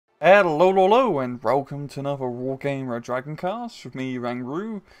Hello, and welcome to another Wargame Dragoncast with me,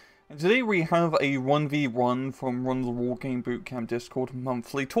 Rangru. And today we have a 1v1 from one of the Wargame Bootcamp Discord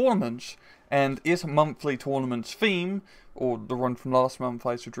monthly tournaments. And its monthly tournament's theme, or the one from last month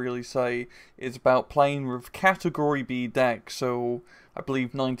I should really say, is about playing with Category B decks, so I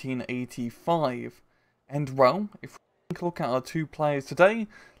believe 1985. And well, if we look at our two players today,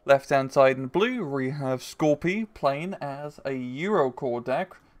 left hand side in blue we have Scorpi playing as a Eurocore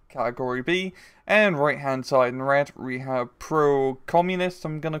deck, Category B, and right hand side in red we have Pro-Communist,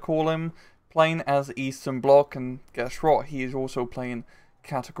 I'm gonna call him, playing as Eastern Bloc, and guess what, he is also playing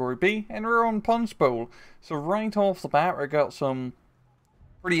Category B, and we're on Punch Bowl. So right off the bat we got some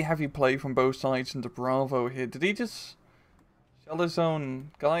pretty heavy play from both sides into Bravo here. Did he just shell his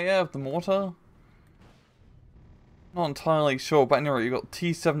own guy out of the mortar? Not entirely sure, but anyway, you got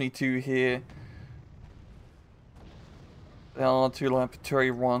T-72 here. There are two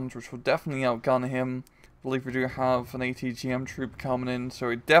Laboratory ones, which will definitely outgun him. I believe we do have an ATGM troop coming in, so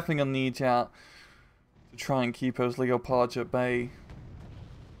we're definitely going to need that to try and keep those Leopards at bay.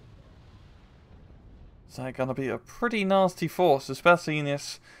 So they're going to be a pretty nasty force, especially in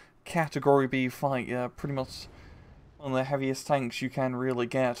this Category B fight. Yeah, pretty much one of the heaviest tanks you can really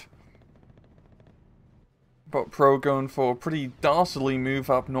get. But Pro going for a pretty dastardly move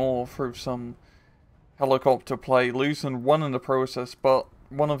up north through some helicopter play, losing one in the process, but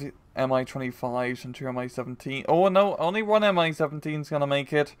one of the Mi-25s and two Mi-17. Oh no, only one Mi-17 is going to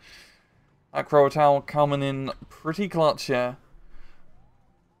make it. That Crow Tower coming in pretty clutch here.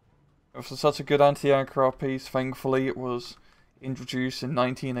 For such a good anti-aircraft piece, thankfully it was introduced in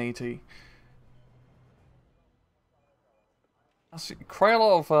 1980. That's quite a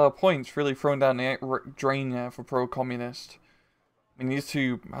lot of points really thrown down the drain there for Pro-Communist. I mean, these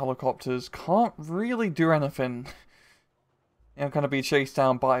two helicopters can't really do anything. They're going to be chased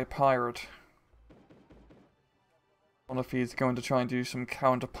down by a pirate. I wonder if he's going to try and do some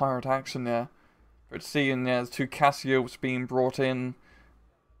counter-pirate action there. But seeing there's two Cassiopes being brought in.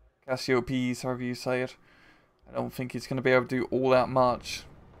 Cassiopes, however you say it. I don't think he's going to be able to do all that much.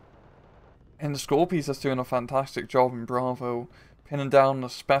 And the Scorpi's just doing a fantastic job in Bravo. Pinning down the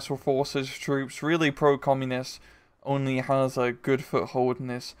Special Forces troops. Really pro-communist. Only has a good foothold in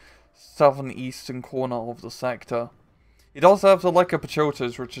this southern eastern corner of the sector. He does have the Leica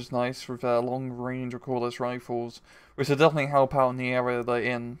Pachotas, which is nice, with their long range cordless rifles, which will definitely help out in the area they're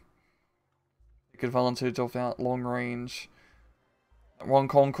in. Take advantage of that long range. That one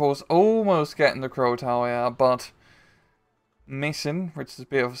concourse almost getting the Crow Tower out, but missing, which is a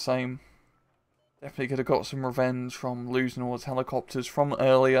bit of a shame. Definitely could have got some revenge from losing all his helicopters from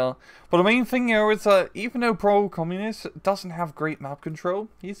earlier. But the main thing here is that even though Pro-Communist doesn't have great map control,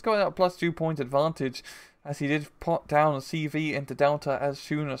 he's got that +2 point advantage, as he did put down a CV into Delta as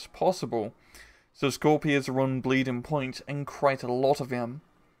soon as possible. So Scorpi has run bleeding points and quite a lot of them.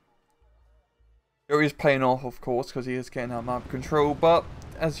 It is paying off, of course, because he is getting that map control, but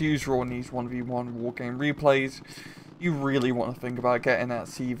as usual in these 1v1 wargame replays, you really want to think about getting that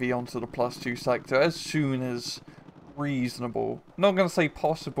CV onto the +2 sector as soon as reasonable. Not going to say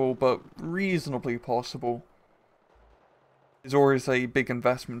possible, but reasonably possible. It's always a big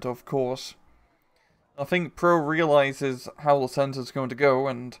investment, of course. I think Pro realizes how the center's going to go,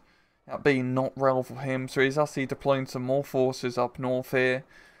 and that being not well for him, so he's actually deploying some more forces up north here.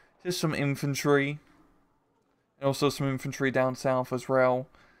 Just some infantry. And also some infantry down south as well.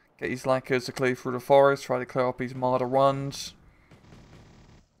 Get his Lackers to clear through the forest, try to clear up his Marder runs.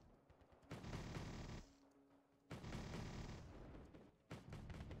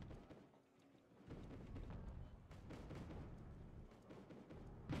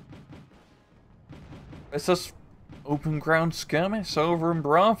 It's just open ground skirmish over in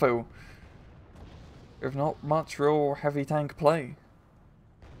Bravo. There's not much real heavy tank play.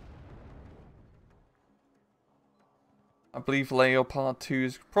 I believe Leopard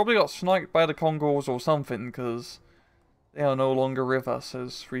 2's probably got sniped by the Congors or something, because they are no longer with us,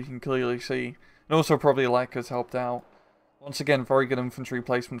 as we can clearly see. And also probably Leica's helped out. Once again, very good infantry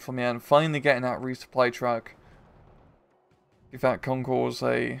placement from the end. Finally getting that resupply truck. Give that Congors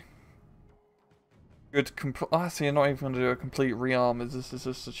a good actually, I'm not even going to do a complete rearm, as this is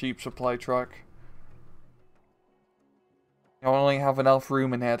just a cheap supply truck. I only have enough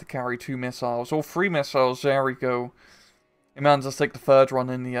room in here to carry 2 missiles, or 3 missiles, there we go. It managed to stick the third one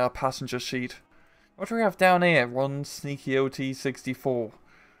in the passenger seat. What do we have down here? One sneaky OT-64.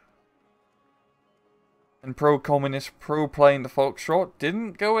 And Pro-Communist playing the Foxtrot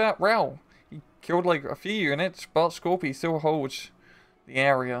didn't go that well. He killed like a few units, but Scorpi still holds the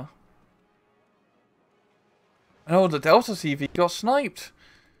area. Oh, the Delta CV got sniped.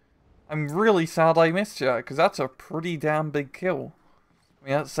 I'm really sad I missed you, because that's a pretty damn big kill. I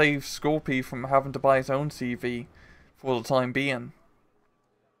mean, that saves Scorpi from having to buy his own CV for the time being.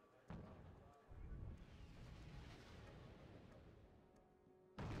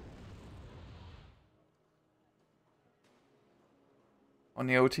 On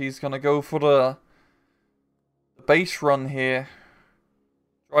the OT's gonna go for the base run here.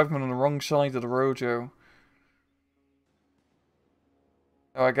 Driving on the wrong side of the road, Joe.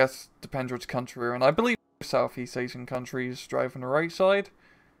 Oh, I guess depends which country we're in. I believe Southeast Asian countries drive on the right side.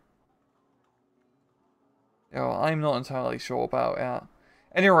 I'm not entirely sure about that.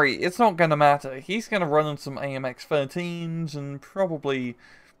 Anyway, it's not gonna matter. He's gonna run on some AMX 13s and probably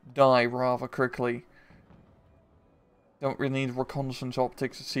die rather quickly. Don't really need reconnaissance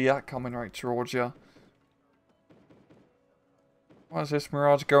optics to see that coming right towards you. What is this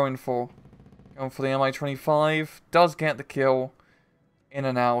Mirage going for? Going for the Mi-25. Does get the kill. In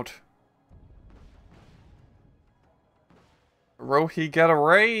and out. Rohi get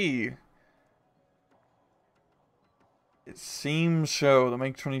away! It seems so. The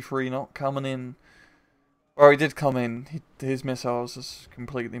MiG-23 not coming in. Or he did come in. His missiles just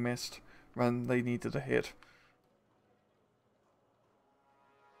completely missed when they needed a hit.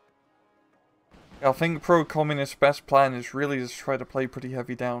 Yeah, I think pro-communist best plan is really just try to play pretty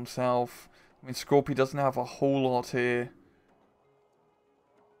heavy down south. I mean, Scorpi doesn't have a whole lot here.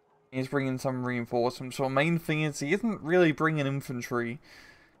 He's bringing some reinforcements. So the main thing is he isn't really bringing infantry.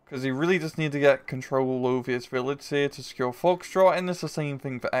 Because he really just need to get control over his village here to secure Foxtrot. And it's the same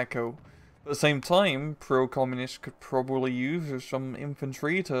thing for Echo. But at the same time, pro-communists could probably use some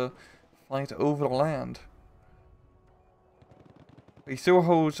infantry to fight over the land. He still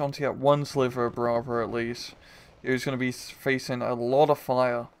holds on to get one sliver of Bravo at least. He's going to be facing a lot of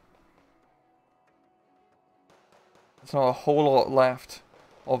fire. There's not a whole lot left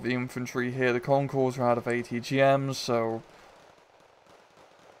of the infantry here. The Concords are out of ATGMs, so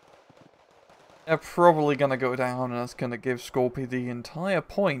they're probably going to go down, and that's going to give Scorpi the entire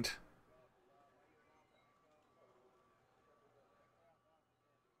point.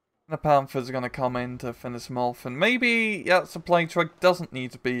 The Panthers are going to come in to finish them off, and maybe, yeah, supply truck doesn't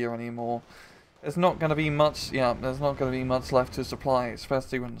need to be here anymore. There's not going to be much, there's not going to be much left to supply,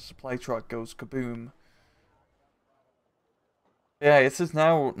 especially when the supply truck goes kaboom. Yeah, this is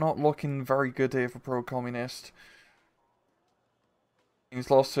now not looking very good here for pro-communist. He's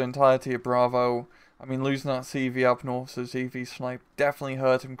lost the entirety of Bravo. I mean, losing that CV up north to CV snipe definitely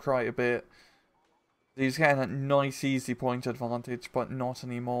hurt him quite a bit. He's getting a nice easy point advantage, but not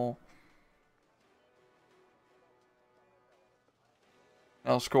anymore.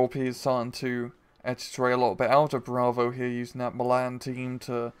 Now Scorpi is starting to edge stray a little bit out of Bravo here, using that Milan team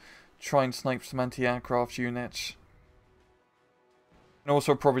to try and snipe some anti-aircraft units. And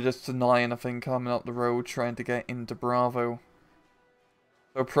also probably just deny anything coming up the road trying to get into Bravo.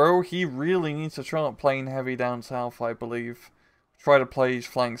 So Pro, he really needs to try playing heavy down south, I believe. Try to play his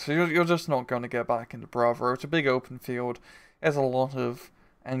flanks. So you're just not going to get back into Bravo. It's a big open field. There's a lot of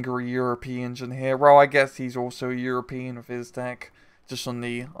angry Europeans in here. Well, I guess he's also European with his deck. Just on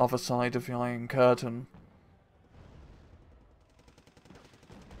the other side of the Iron Curtain.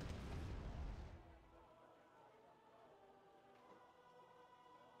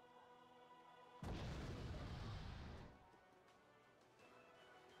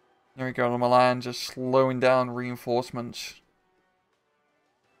 There we go, the Milan just slowing down reinforcements.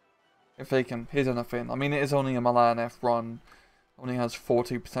 If they can hit anything. I mean, it is only a Milan F1. Only has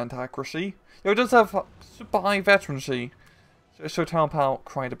 40% accuracy. It does have super high veterancy. So it should help out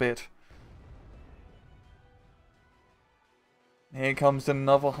quite a bit. Here comes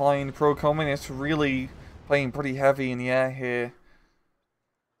another high-end pro-communist, really playing pretty heavy in the air here.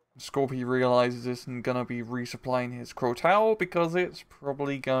 Scorpi realizes this and gonna be resupplying his Crotal because it's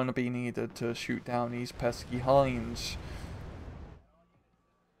probably gonna be needed to shoot down these pesky hinds.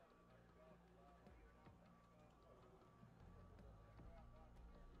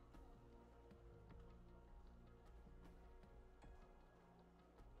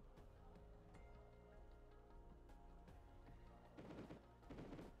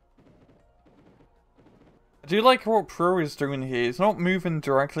 I do like what Pro is doing here. He's not moving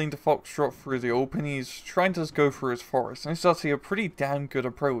directly into Foxtrot through the open, he's trying to just go through his forest. And it's actually a pretty damn good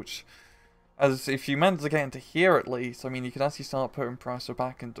approach. As if you manage to get into here at least, I mean, you can actually start putting pressure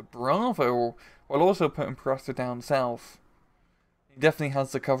back into Bravo, while also putting pressure down south. He definitely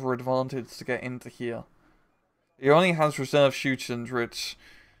has the cover advantage to get into here. He only has reserve shooters, which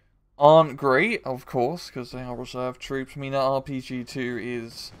aren't great, of course, because they are reserve troops. I mean, that RPG-2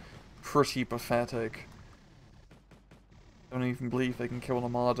 is pretty pathetic. Don't even believe they can kill an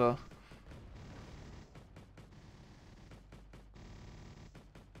Armada.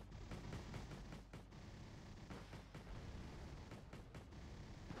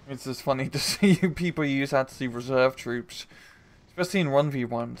 It's just funny to see people use that to see reserve troops. Especially in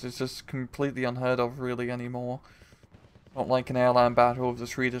 1v1s, it's just completely unheard of really anymore. Not like an airline battle of the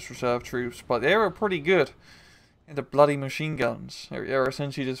Swedish reserve troops, but they were pretty good. And the bloody machine guns. They're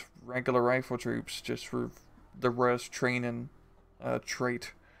essentially just regular rifle troops, just for the worst training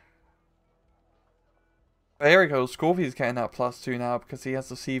trait. But there we go, Scorpi's getting that +2 now because he has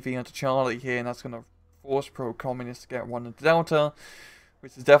the CV onto Charlie here, and that's going to force pro-communists to get one into Delta,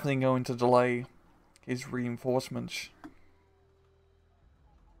 which is definitely going to delay his reinforcements.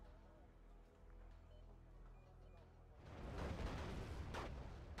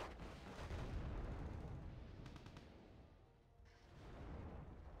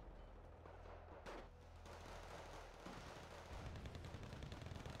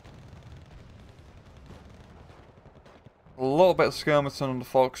 A little bit of skirmishing on the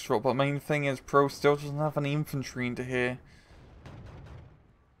Foxtrot, but main thing is Pro still doesn't have any infantry into here.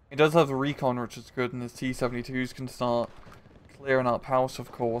 He does have the recon, which is good, and his T-72s can start clearing up house, of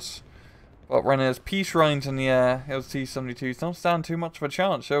course. But when there's peace rounds in the air, those T-72s don't stand too much of a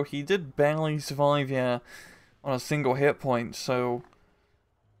chance. So he did barely survive here on a single hit point, so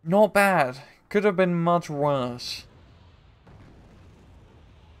not bad. Could have been much worse.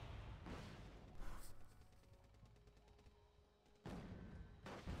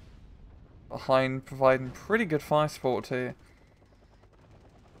 Behind, providing pretty good fire support here.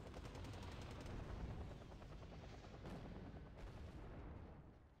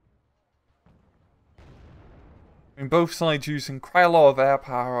 I mean, both sides using quite a lot of air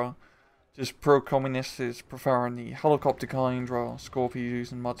power. Just pro-communists is preferring the helicopter kind, while Scorpi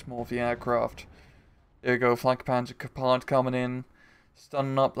using much more of the aircraft. There you go, Flank Panzer Capard coming in,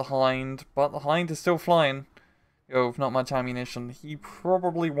 stunning up the Hind, but the Hind is still flying. Yo, with not much ammunition, he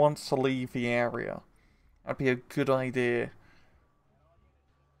probably wants to leave the area. That'd be a good idea.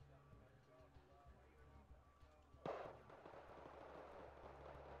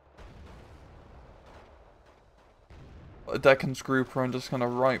 A Deccan's group are just gonna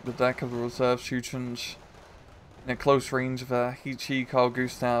ripe the deck of the reserve shootings in a close range of their Heat Carl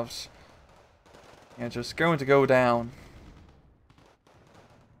Gustavs. Yeah, just going to go down.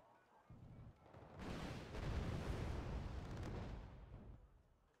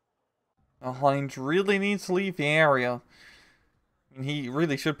 Now Heinz really needs to leave the area. I mean, he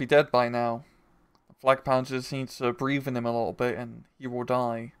really should be dead by now. The Flag Pounder just needs to breathe in him a little bit and he will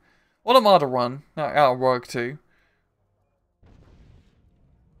die. What a model run. That'll work too.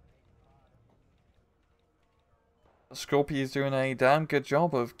 Scorpi is doing a damn good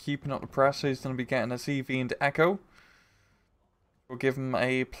job of keeping up the pressure. He's going to be getting a CV into Echo. We'll give him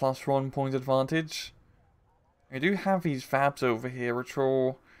a +1 point advantage. We do have these Fabs over here, which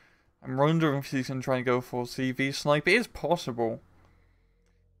will... I'm wondering if he's going to try and go for CV snipe. It is possible.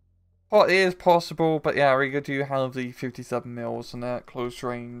 Well, it is possible, but yeah, we do have the 57 mils and at close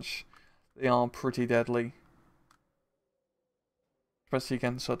range. They are pretty deadly. Especially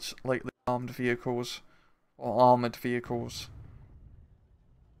against such lightly armed vehicles. Or armoured vehicles.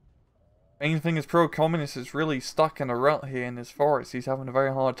 Main thing is pro-communist is really stuck in a rut here in this forest. He's having a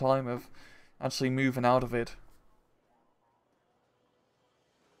very hard time of actually moving out of it.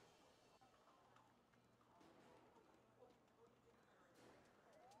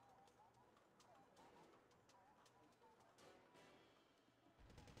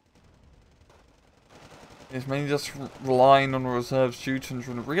 He's mainly just relying on reserve shootings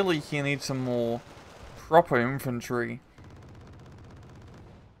when really he needs some more proper infantry.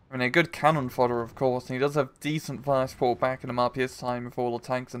 I mean, a good cannon fodder, of course, and he does have decent fire support backing him up this time with all the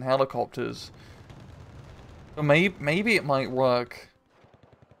tanks and helicopters. So maybe it might work.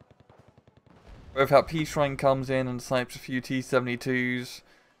 But if that peace train comes in and snipes a few T-72s,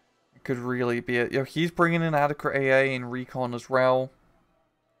 it could really be it. You know, he's bringing in adequate AA and recon as well.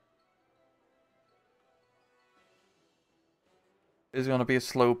 It's going to be a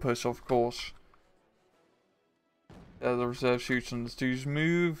slow push, of course. The reserve shootings do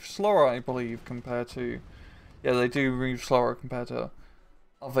move slower, I believe, compared to... Yeah, they do move slower compared to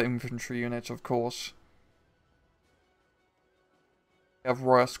other infantry units, of course. They have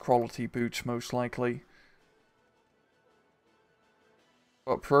worse quality boots, most likely.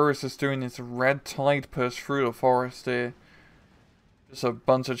 What Pro is just doing is a red tide push through the forest here. Just a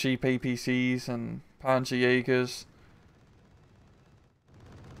bunch of cheap APCs and Panzer Jaegers.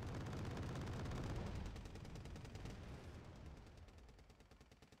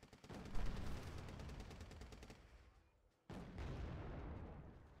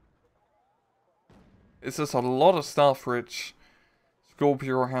 It's just a lot of stuff which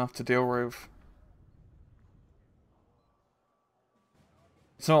Scorpio will have to deal with.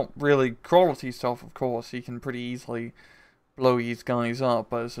 It's not really quality stuff, of course. You can pretty easily blow these guys up,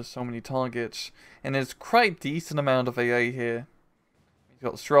 but there's just so many targets. And there's quite a decent amount of AA here. You've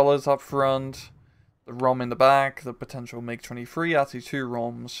got Strellas up front, the ROM in the back, the potential MiG-23, actually 2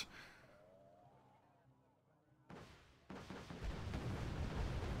 ROMs.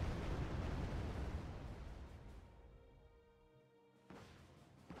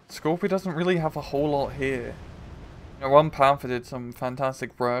 Scorpi doesn't really have a whole lot here. You know, one Panther did some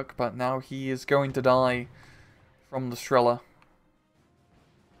fantastic work, but now he is going to die from the Strela.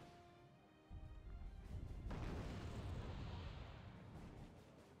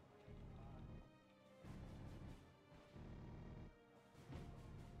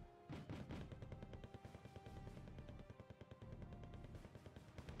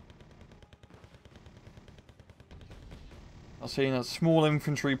 I've seen a small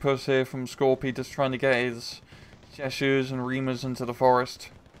infantry push here from Scorpi, just trying to get his Cheshires and Reamers into the forest.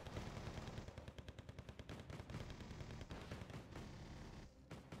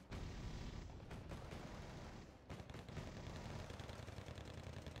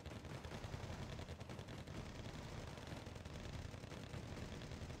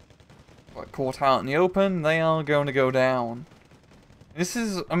 But caught out in the open, they are going to go down. This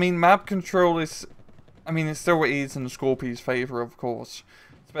is, I mean, map control is, I mean, it's still what it is in the Scorpi's favour, of course.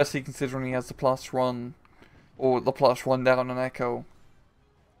 Especially considering he has the +1, or the +1 down on Echo.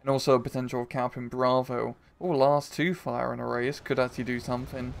 And also a potential cap in Bravo. Oh, last 2 fire in a race could actually do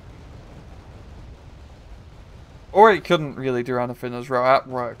something. Or it couldn't really do anything as well, that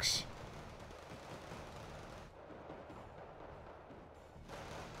works.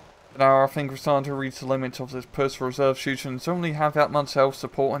 But now I think we're starting to reach the limit of this push for reserve shootings. Only have that much health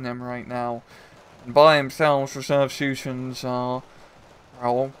supporting them right now. And by themselves, reserve shootings are,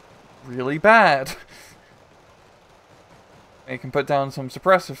 well, really bad. They can put down some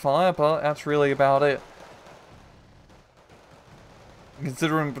suppressive fire, but that's really about it.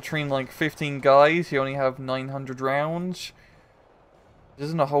 Considering between like 15 guys, you only have 900 rounds. It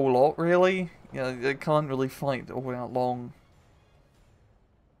isn't a whole lot, really. Yeah, they can't really fight all that long.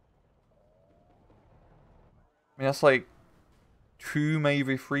 I mean, that's like 2,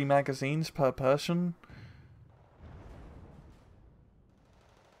 maybe 3 magazines per person.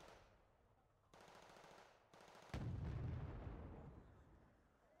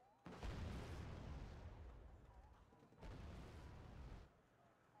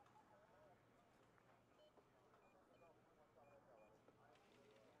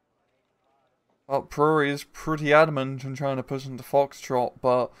 Well, Brewery is pretty adamant in trying to push into Foxtrot,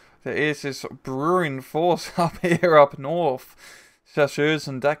 but there is this brewing force up here up north. Chasseurs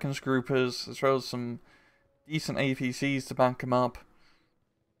and Deccan's groupers, as well as some decent APCs to back him up.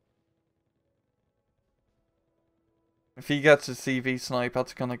 If he gets a CV snipe,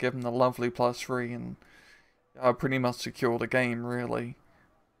 that's going to give him the lovely +3 and pretty much secure the game, really.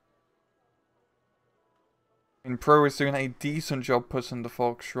 I mean, Pro is doing a decent job pushing the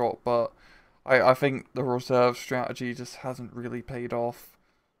Foxtrot, but I think the reserve strategy just hasn't really paid off.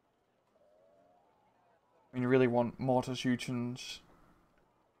 I mean, you really want mortar shootings.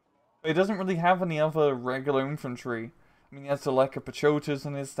 But he doesn't really have any other regular infantry. I mean, he has the Lekka Pachotas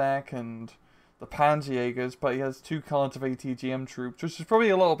in his deck and the Panzerjägers, but he has 2 cards of ATGM troops, which is probably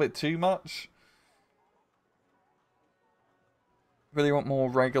a little bit too much. Really want more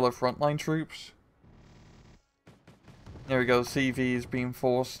regular frontline troops. There we go, CV is being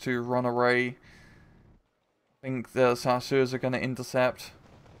forced to run away. I think the Chasseurs are going to intercept.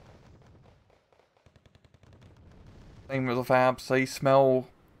 Same with the Fabs, they smell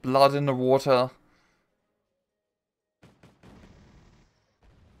blood in the water.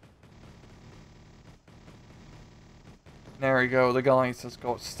 There we go, the guy just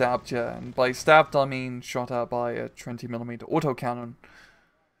got stabbed here. And by stabbed, I mean shot at by a 20mm autocannon.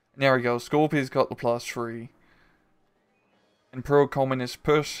 There we go, Scorpi's got the +3. And pro-communist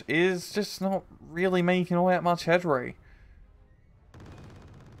push is just not really making all that much headway.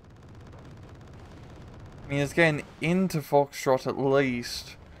 I mean, it's getting into Foxtrot at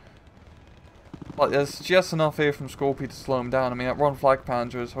least. Like, there's just enough here from Scorpi to slow him down. I mean, that one Flag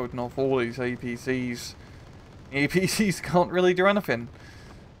Panzer is holding off all these APCs. The APCs can't really do anything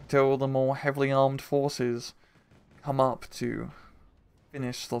until the more heavily armed forces come up to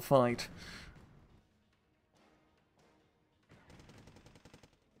finish the fight.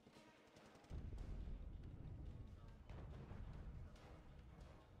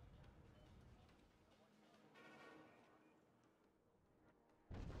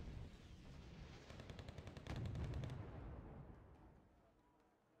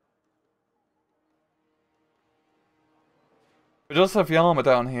 We does have the armor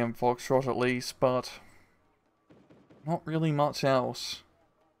down here in Foxtrot at least, but not really much else.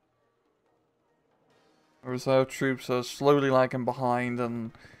 The reserve troops are slowly lagging behind,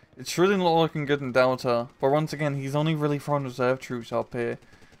 and it's really not looking good in Delta. But once again, he's only really throwing reserve troops up here.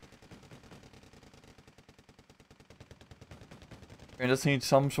 We just need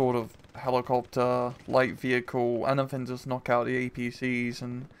some sort of helicopter, light vehicle, anything to just knock out the APCs,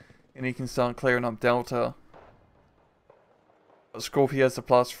 and he can start clearing up Delta. But Scorpi has the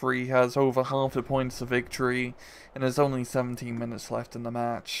 +3, has over half the points of victory, and there's only 17 minutes left in the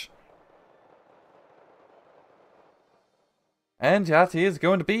match. And that is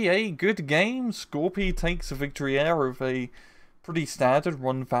going to be a good game. Scorpi takes a victory here with a pretty standard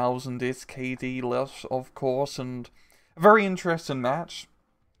 1000-ish KD loss, of course, and a very interesting match.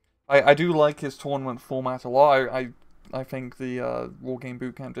 I do like his tournament format a lot. I think the Wargame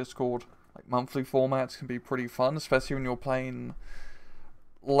Bootcamp Discord monthly formats can be pretty fun, especially when you're playing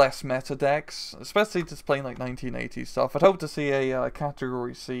less meta decks, especially just playing 1980s stuff. I'd hope to see a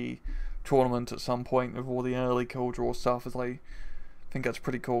Category C tournament at some point with all the early cold draw stuff, as I think that's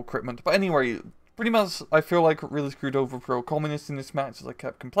pretty cool equipment. But anyway, pretty much I feel like really screwed over Pro Communist in this match, as I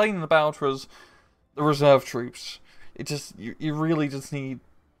kept complaining about, was the reserve troops. It just, you really just need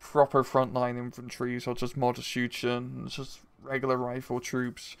proper frontline infantry, or just modest shooting, just regular rifle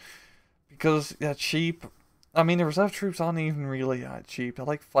troops. Because they're cheap. I mean, the reserve troops aren't even really that cheap. They're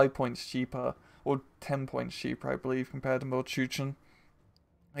like 5 points cheaper, or 10 points cheaper, I believe, compared to mod shooting.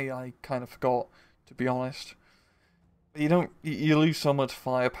 I kind of forgot, to be honest. But you lose so much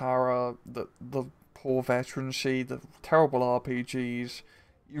firepower, the poor veterancy, the terrible RPGs.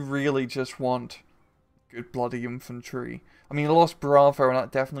 You really just want good bloody infantry. I mean, he lost Bravo, and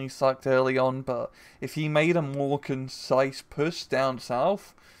that definitely sucked early on, but if he made a more concise push down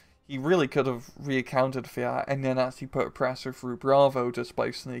south, he really could have reaccounted for that, and then actually put pressure through Bravo just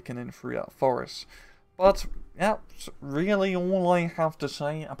by sneaking in through that forest. But yeah, that's really all I have to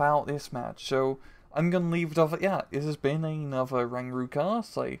say about this match, so I'm going to leave it off at that. This has been another Rangru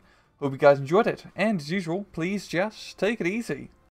cast. I hope you guys enjoyed it, and as usual, please just take it easy.